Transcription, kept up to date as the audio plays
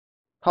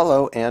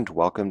Hello and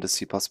welcome to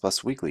C++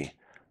 Weekly.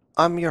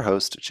 I'm your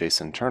host,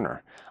 Jason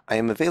Turner. I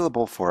am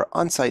available for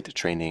on-site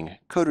training,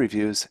 code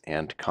reviews,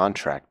 and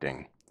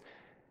contracting.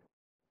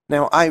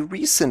 Now, I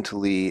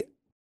recently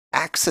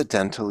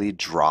accidentally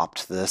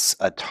dropped this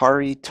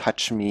Atari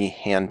Touch Me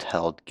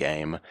handheld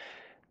game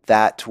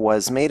that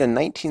was made in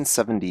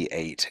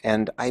 1978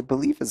 and I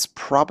believe has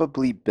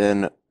probably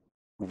been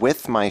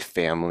with my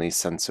family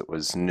since it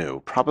was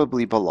new.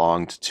 Probably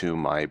belonged to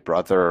my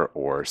brother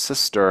or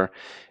sister,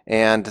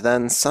 and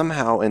then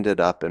somehow ended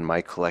up in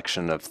my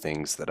collection of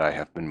things that I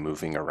have been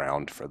moving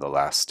around for the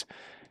last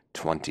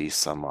 20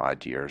 some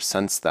odd years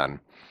since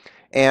then.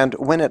 And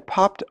when it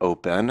popped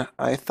open,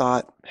 I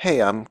thought, hey,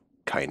 I'm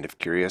kind of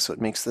curious what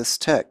makes this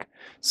tick.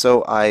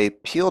 So I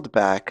peeled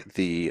back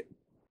the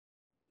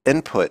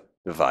input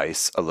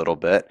device a little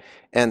bit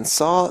and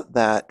saw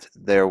that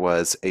there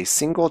was a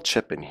single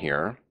chip in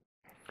here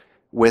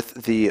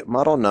with the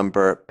model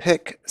number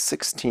PIC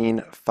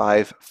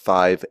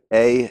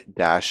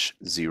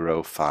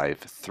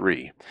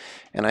 1655A-053.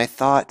 And I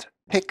thought,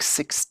 PIC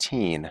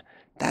 16,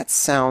 that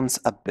sounds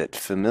a bit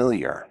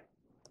familiar.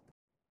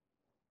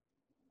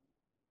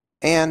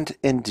 And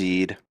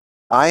indeed,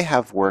 I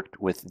have worked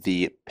with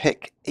the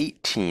PIC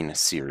 18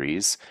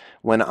 series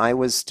when I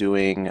was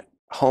doing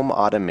home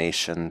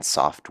automation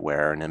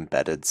software and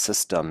embedded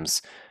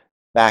systems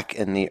back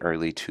in the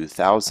early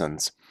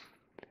 2000s.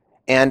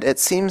 And it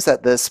seems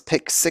that this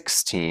PIC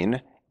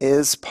 16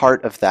 is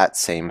part of that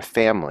same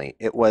family.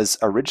 It was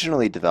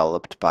originally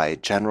developed by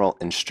General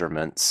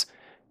Instruments,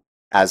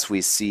 as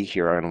we see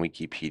here on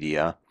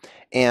Wikipedia,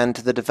 and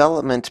the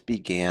development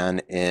began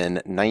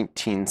in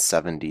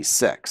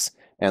 1976.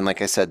 And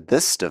like I said,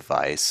 this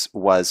device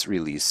was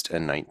released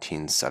in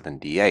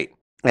 1978.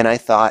 And I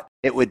thought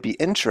it would be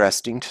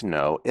interesting to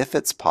know if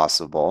it's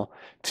possible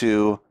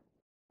to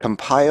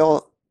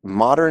compile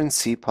modern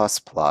C++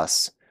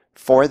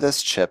 for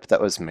this chip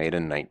that was made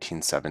in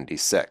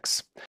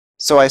 1976.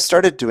 So I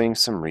started doing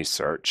some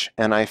research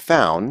and I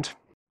found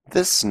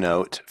this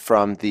note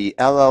from the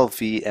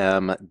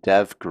LLVM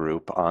dev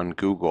group on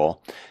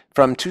Google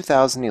from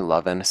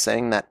 2011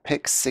 saying that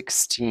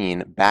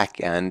PIC16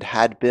 backend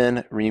had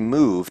been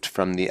removed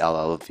from the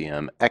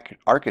LLVM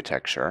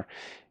architecture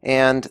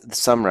and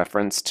some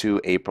reference to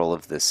April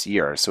of this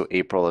year, so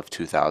April of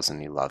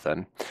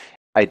 2011.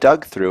 I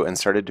dug through and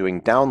started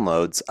doing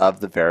downloads of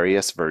the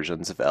various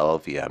versions of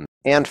LLVM.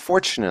 And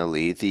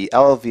fortunately, the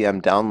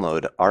LLVM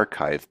download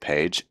archive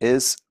page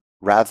is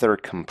rather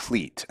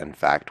complete. In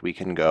fact, we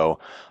can go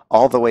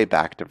all the way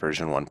back to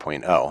version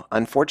 1.0.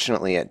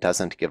 Unfortunately, it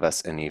doesn't give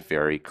us any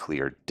very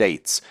clear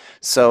dates.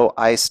 So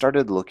I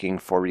started looking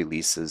for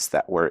releases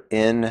that were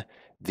in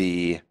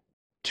the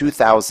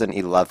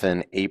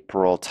 2011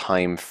 April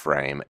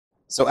timeframe.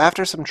 So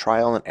after some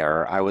trial and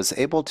error, I was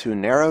able to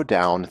narrow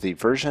down the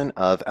version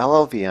of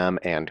LLVM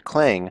and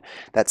Clang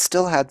that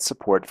still had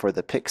support for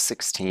the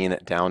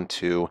PIC16 down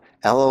to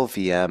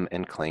LLVM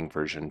and Clang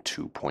version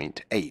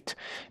 2.8.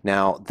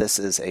 Now, this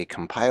is a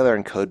compiler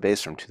and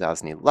codebase from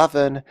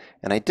 2011,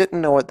 and I didn't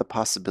know what the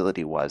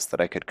possibility was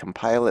that I could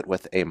compile it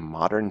with a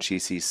modern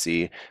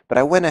GCC, but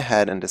I went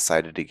ahead and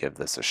decided to give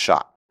this a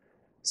shot.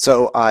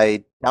 So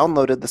I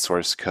downloaded the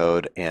source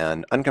code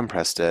and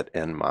uncompressed it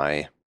in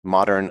my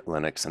modern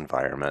Linux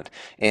environment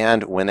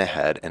and went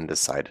ahead and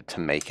decided to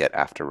make it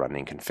after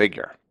running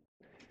configure.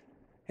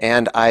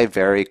 And I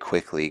very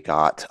quickly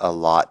got a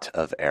lot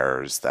of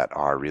errors that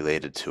are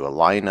related to a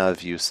line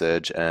of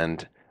usage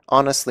and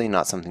honestly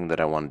not something that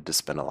I wanted to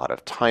spend a lot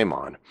of time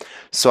on.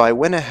 So I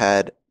went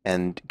ahead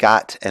and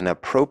got an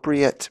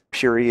appropriate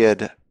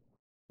period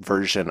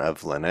version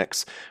of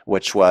Linux,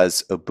 which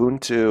was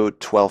Ubuntu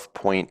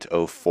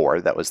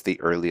 12.04. That was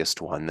the earliest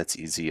one that's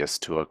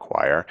easiest to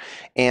acquire.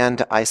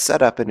 And I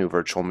set up a new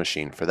virtual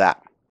machine for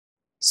that.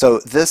 So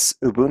this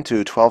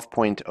Ubuntu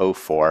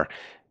 12.04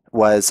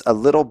 was a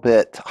little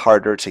bit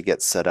harder to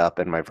get set up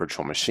in my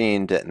virtual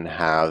machine, didn't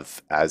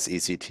have as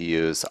easy to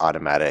use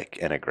automatic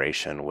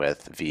integration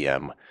with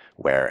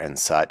VMware and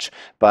such,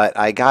 but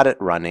I got it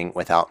running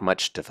without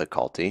much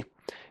difficulty.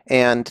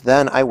 And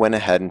then I went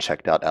ahead and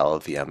checked out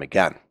LLVM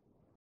again.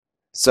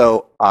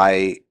 So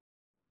I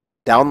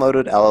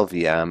downloaded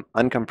LLVM,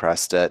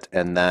 uncompressed it,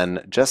 and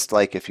then just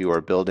like if you were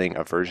building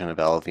a version of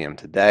LLVM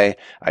today,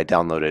 I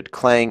downloaded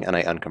Clang and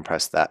I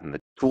uncompressed that in the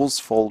tools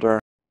folder.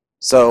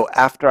 So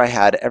after I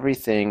had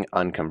everything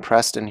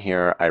uncompressed in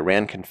here, I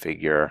ran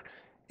configure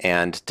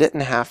and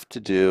didn't have to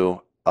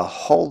do a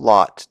whole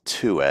lot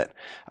to it.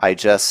 I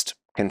just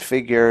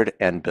configured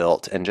and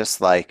built, and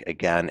just like,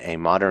 again, a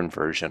modern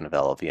version of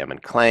LLVM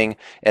and Clang,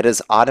 it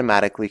is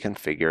automatically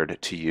configured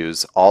to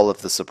use all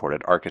of the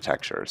supported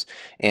architectures.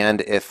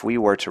 And if we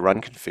were to run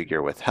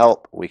configure with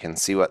help, we can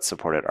see what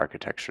supported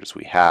architectures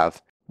we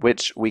have,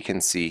 which we can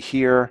see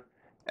here: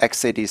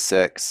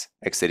 x86,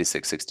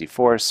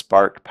 x86-64,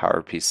 SPARC,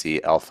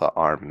 PowerPC, Alpha,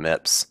 ARM,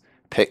 MIPS,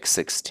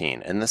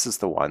 PIC16, and this is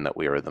the one that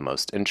we were the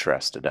most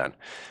interested in.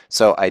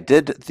 So I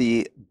did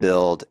the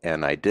build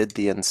and I did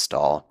the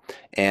install,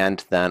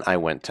 and then I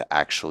went to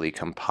actually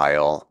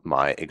compile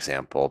my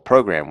example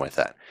program with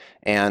it.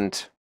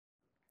 And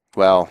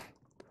Well,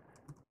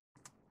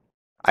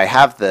 I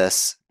have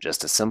this,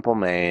 just a simple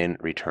main,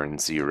 return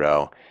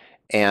 0.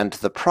 And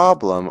the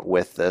problem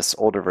with this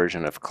older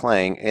version of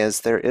Clang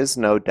is there is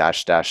no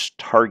dash dash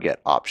target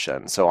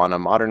option. So on a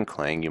modern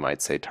Clang, you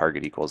might say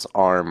target equals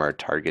arm or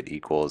target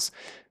equals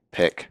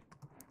pick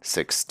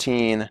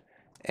 16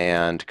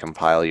 and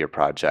compile your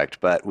project,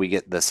 but we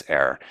get this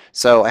error.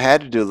 So I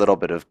had to do a little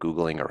bit of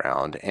Googling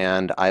around,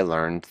 and I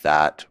learned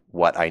that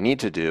what I need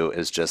to do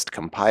is just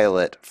compile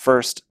it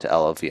first to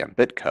LLVM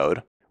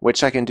bitcode,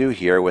 which I can do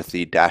here with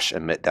the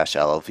 -emit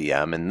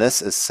 -LLVM, and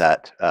this is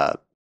set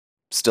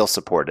still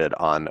supported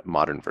on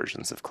modern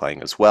versions of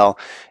Clang as well.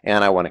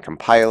 And I want to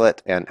compile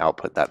it and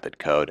output that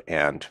bitcode,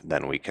 and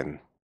then we can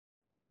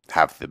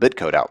have the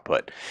bitcode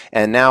output.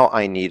 And now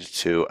I need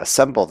to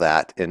assemble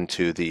that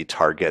into the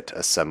target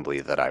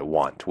assembly that I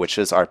want, which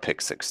is our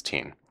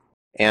pick16.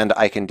 And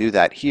I can do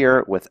that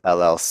here with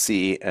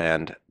LLC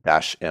and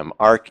 -m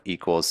arc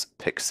equals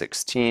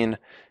pick16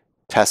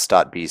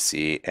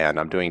 test.bc, and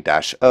I'm doing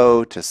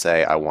 -o to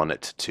say I want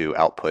it to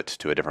output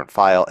to a different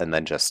file, and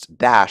then just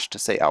dash to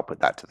say output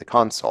that to the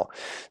console.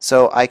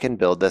 So I can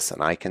build this,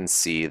 and I can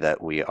see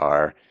that we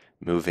are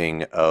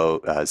moving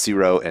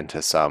 0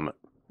 into some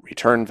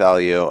return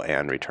value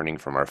and returning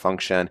from our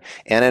function.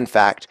 And in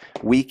fact,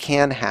 we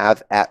can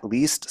have at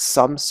least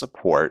some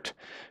support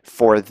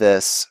for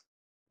this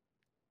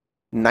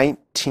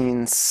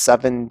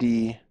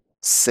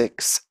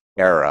 1976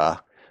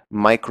 era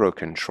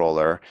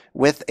microcontroller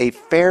with a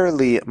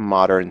fairly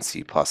modern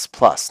C++.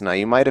 Now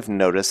you might have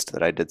noticed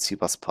that I did C++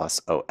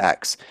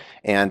 OX,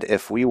 and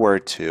if we were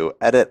to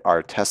edit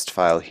our test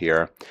file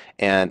here,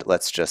 and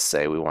let's just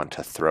say we want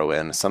to throw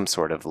in some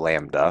sort of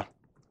lambda,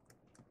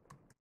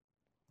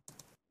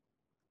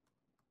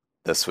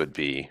 this would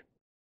be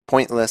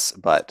pointless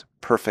but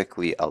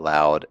perfectly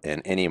allowed in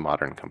any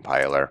modern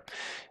compiler.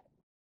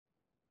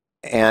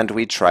 And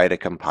we try to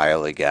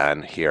compile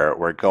again here,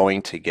 we're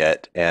going to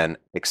get an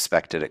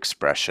expected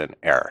expression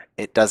error.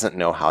 It doesn't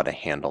know how to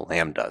handle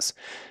lambdas.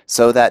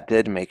 So that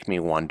did make me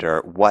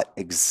wonder, what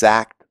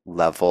exact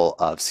level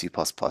of C++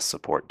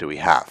 support do we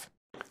have?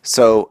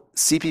 So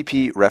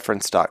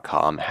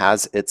cppreference.com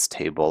has its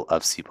table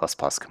of C++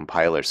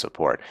 compiler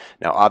support.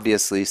 Now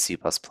obviously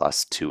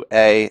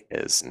C++2a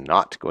is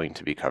not going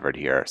to be covered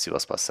here.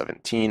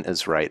 C++17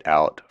 is right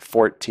out,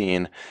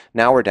 14.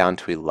 Now we're down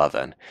to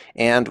 11.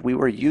 And we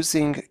were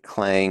using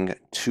Clang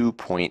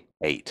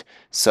 2.8.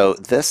 So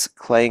this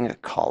Clang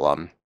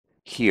column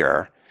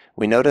here,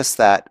 we notice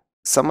that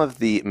some of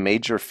the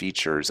major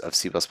features of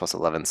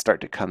C++11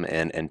 start to come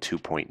in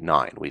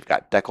 2.9. We've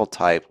got decal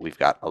type, we've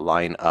got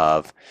align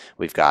of,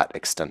 we've got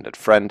extended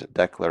friend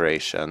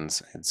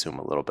declarations, and zoom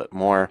a little bit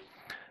more,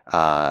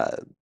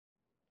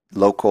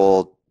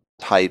 local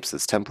types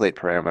as template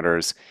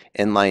parameters,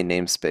 inline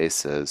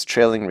namespaces,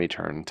 trailing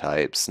return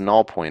types,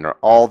 null pointer,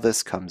 all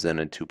this comes in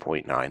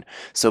 2.9.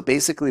 So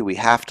basically we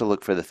have to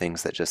look for the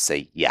things that just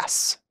say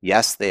yes.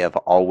 Yes, they have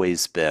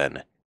always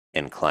been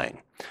in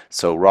Clang.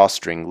 So raw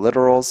string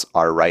literals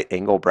are right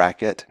angle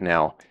bracket.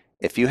 Now,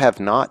 if you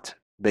have not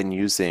been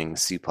using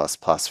C++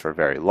 for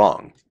very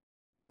long,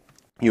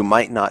 you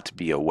might not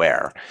be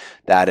aware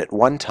that at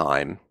one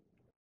time,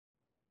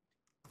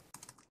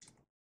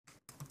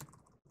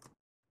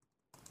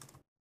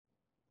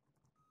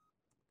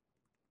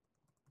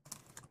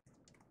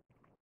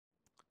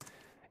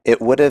 it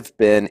would have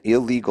been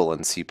illegal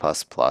in C++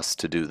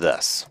 to do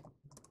this.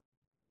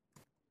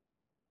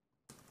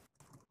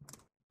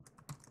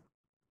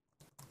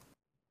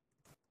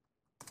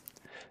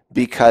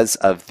 Because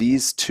of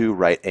these two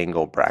right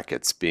angle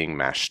brackets being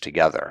mashed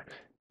together.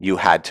 You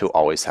had to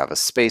always have a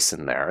space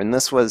in there, and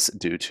this was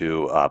due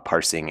to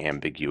parsing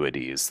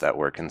ambiguities that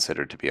were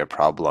considered to be a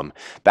problem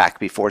back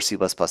before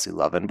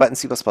C++11, but in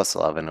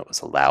C++11 it was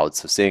allowed,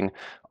 so seeing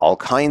all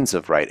kinds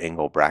of right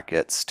angle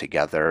brackets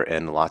together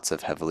in lots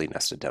of heavily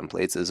nested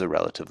templates is a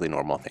relatively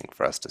normal thing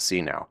for us to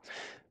see now.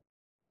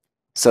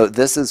 So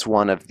this is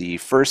one of the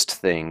first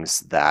things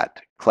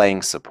that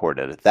Clang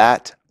supported,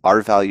 that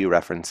R value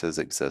references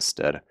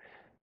existed,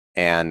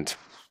 and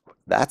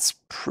that's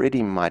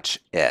pretty much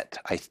it.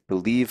 I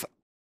believe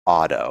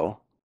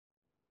auto,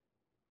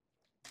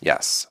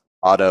 yes,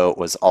 auto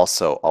was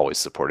also always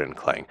supported in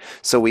Clang.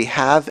 So we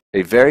have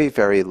a very,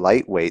 very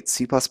lightweight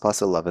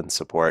C++11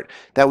 support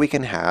that we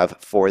can have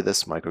for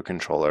this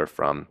microcontroller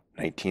from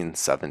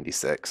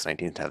 1976,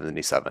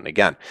 1977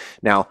 again.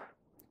 Now,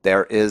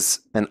 there is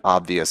an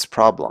obvious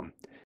problem.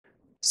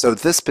 So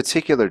this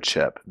particular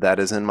chip that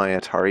is in my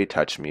Atari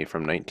Touch Me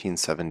from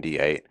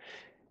 1978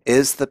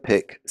 is the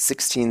PIC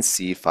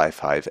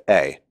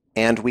 16C55A,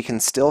 and we can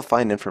still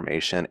find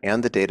information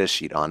and the data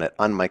sheet on it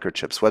on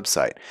Microchip's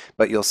website.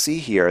 But you'll see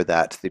here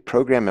that the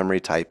program memory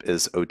type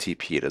is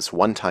OTP. It is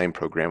one-time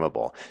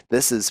programmable.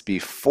 This is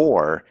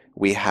before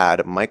we had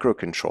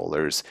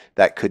microcontrollers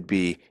that could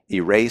be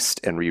erased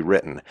and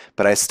rewritten,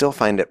 but I still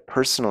find it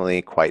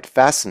personally quite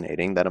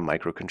fascinating that a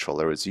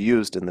microcontroller was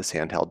used in this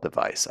handheld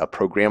device. A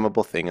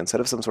programmable thing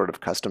instead of some sort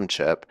of custom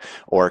chip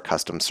or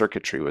custom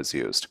circuitry was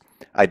used.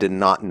 I did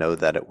not know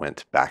that it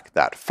went back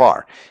that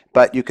far,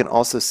 but you can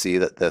also see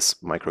that this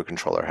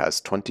microcontroller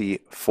has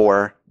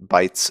 24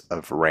 bytes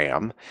of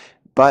RAM,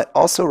 but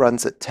also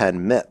runs at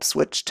 10 MIPS,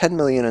 which 10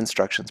 million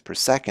instructions per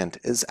second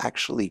is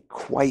actually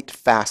quite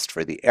fast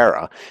for the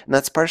era, and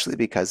that's partially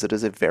because it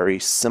is a very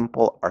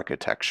simple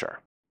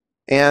architecture.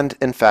 And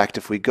in fact,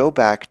 if we go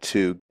back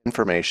to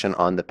information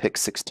on the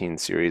PIC16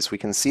 series, we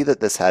can see that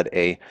this had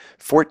a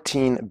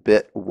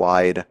 14-bit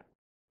wide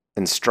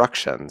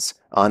instructions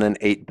on an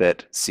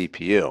 8-bit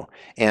CPU,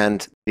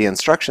 and the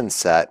instruction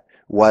set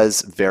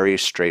was very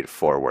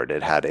straightforward.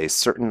 It had a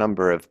certain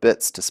number of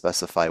bits to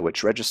specify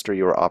which register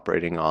you were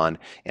operating on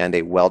and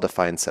a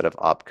well-defined set of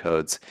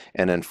opcodes,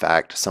 and in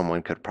fact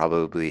someone could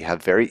probably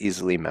have very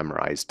easily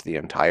memorized the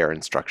entire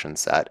instruction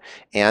set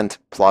and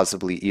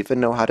plausibly even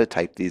know how to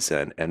type these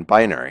in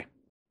binary.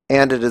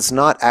 And it is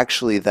not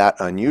actually that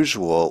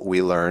unusual,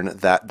 we learn,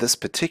 that this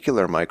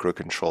particular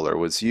microcontroller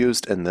was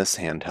used in this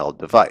handheld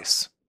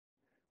device.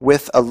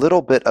 With a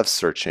little bit of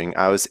searching,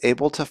 I was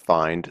able to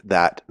find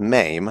that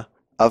MAME,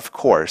 of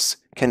course,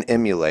 can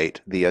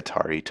emulate the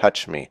Atari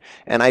Touch Me,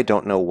 and I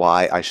don't know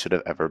why I should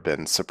have ever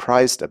been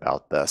surprised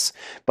about this,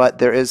 but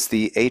there is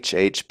the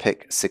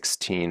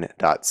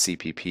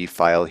hhpic16.cpp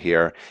file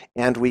here,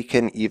 and we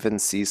can even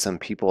see some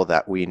people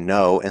that we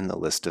know in the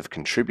list of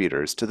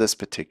contributors to this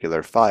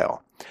particular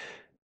file.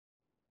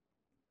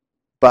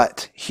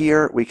 But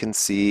here we can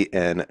see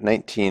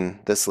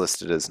this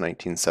listed as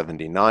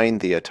 1979,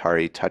 the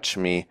Atari Touch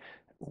Me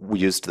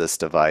used this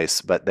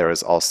device, but there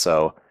is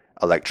also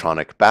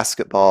electronic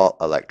basketball,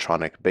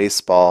 electronic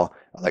baseball,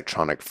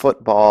 electronic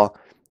football,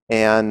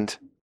 and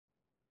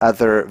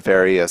other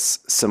various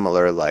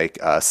similar like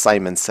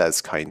Simon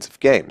Says kinds of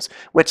games,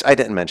 which I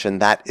didn't mention.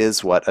 That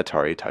is what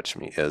Atari Touch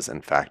Me is.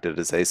 In fact, it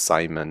is a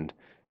Simon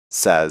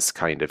Says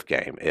kind of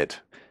game.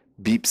 It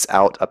beeps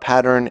out a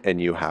pattern and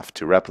you have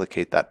to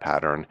replicate that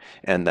pattern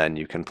and then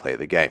you can play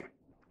the game.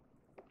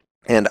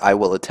 And I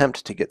will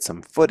attempt to get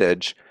some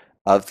footage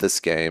of this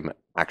game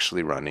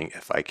actually running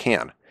if I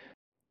can.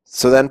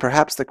 So then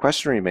perhaps the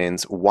question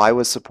remains, why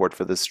was support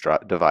for this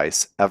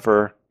device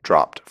ever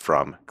dropped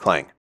from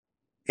Clang?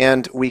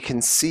 And we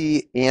can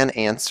see an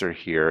answer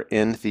here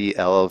in the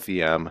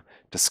LLVM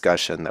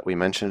discussion that we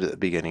mentioned at the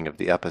beginning of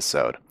the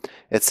episode.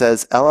 It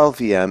says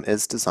LLVM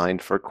is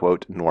designed for,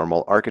 quote,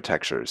 normal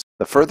architectures.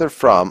 The further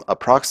from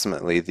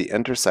approximately the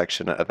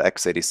intersection of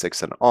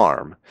x86 and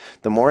ARM,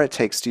 the more it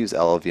takes to use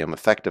LLVM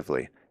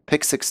effectively.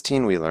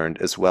 PIC16, we learned,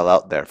 is well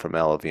out there from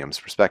LLVM's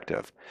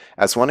perspective.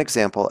 As one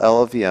example,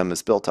 LLVM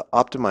is built to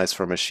optimize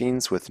for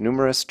machines with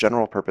numerous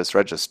general-purpose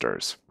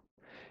registers.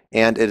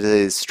 And it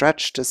is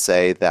stretched to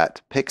say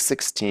that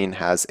PIC16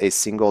 has a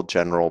single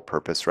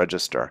general-purpose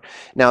register.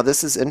 Now,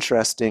 this is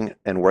interesting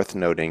and worth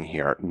noting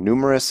here.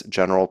 Numerous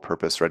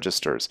general-purpose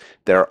registers.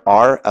 There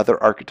are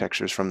other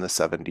architectures from the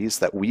 70s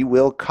that we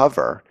will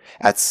cover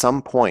at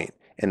some point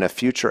in a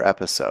future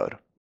episode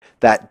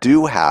that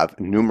do have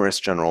numerous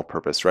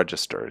general-purpose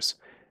registers.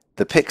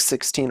 The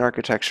PIC16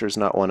 architecture is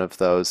not one of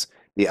those.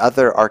 The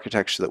other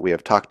architecture that we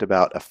have talked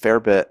about a fair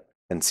bit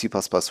in C++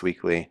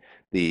 Weekly,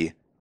 the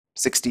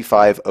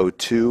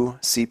 6502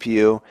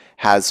 CPU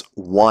has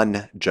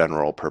one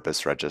general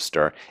purpose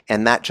register,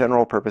 and that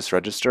general purpose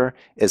register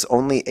is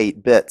only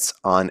 8 bits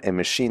on a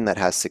machine that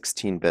has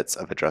 16 bits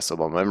of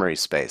addressable memory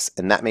space,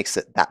 and that makes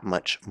it that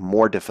much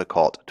more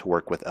difficult to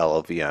work with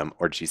LLVM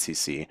or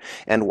GCC,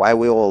 and why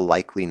we will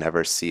likely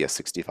never see a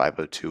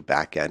 6502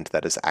 backend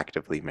that is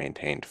actively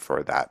maintained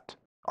for that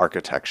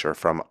architecture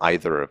from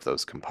either of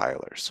those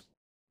compilers.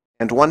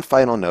 And one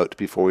final note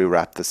before we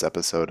wrap this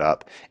episode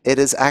up, it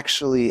is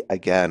actually,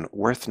 again,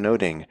 worth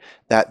noting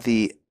that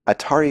the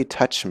Atari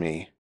Touch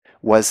Me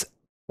was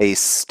a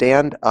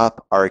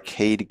stand-up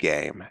arcade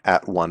game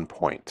at one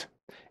point.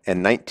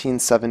 In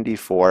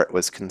 1974, it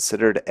was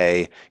considered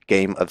a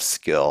game of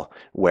skill,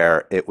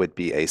 where it would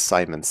be a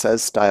Simon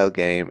Says style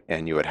game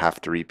and you would have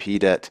to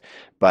repeat it,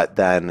 but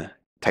then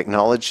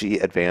technology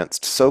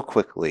advanced so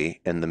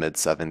quickly in the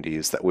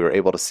mid-70s that we were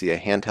able to see a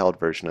handheld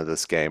version of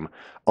this game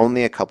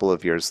only a couple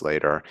of years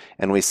later,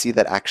 and we see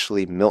that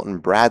actually Milton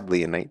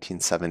Bradley in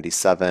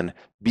 1977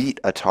 beat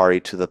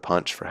Atari to the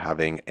punch for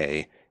having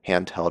a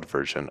handheld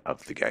version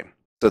of the game.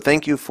 So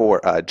thank you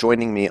for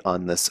joining me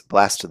on this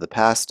blast to the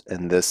past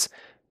and this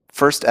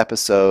first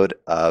episode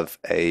of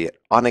a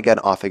on-again,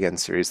 off-again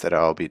series that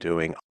I'll be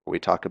doing. We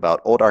talk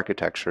about old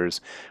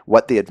architectures,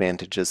 what the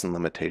advantages and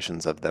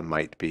limitations of them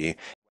might be,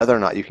 whether or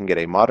not you can get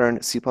a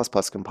modern C++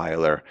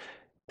 compiler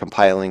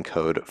compiling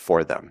code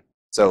for them.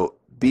 So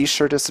be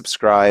sure to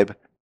subscribe,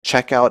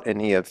 check out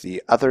any of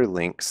the other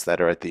links that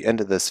are at the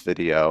end of this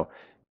video,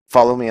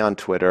 follow me on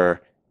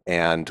Twitter,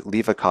 and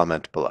leave a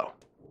comment below.